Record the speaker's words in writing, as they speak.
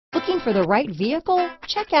Looking for the right vehicle?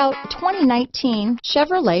 Check out 2019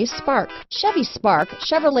 Chevrolet Spark. Chevy Spark,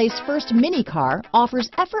 Chevrolet's first mini car,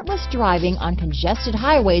 offers effortless driving on congested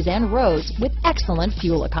highways and roads with excellent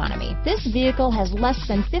fuel economy. This vehicle has less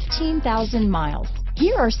than 15,000 miles.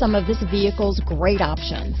 Here are some of this vehicle's great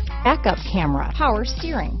options: backup camera, power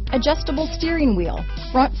steering, adjustable steering wheel,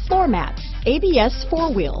 front floor mats, ABS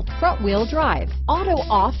 4-wheel, front wheel drive, auto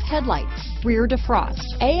off headlights, rear defrost,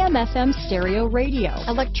 AM/FM stereo radio,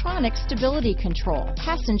 electronic stability control,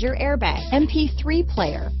 passenger airbag, MP3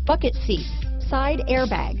 player, bucket seats, side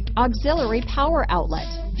airbag, auxiliary power outlet,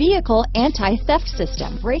 vehicle anti-theft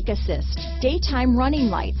system, brake assist, daytime running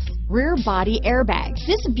lights, rear body airbag.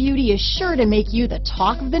 This beauty is sure to make you the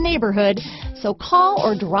talk of the neighborhood, so call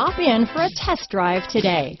or drop in for a test drive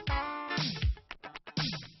today.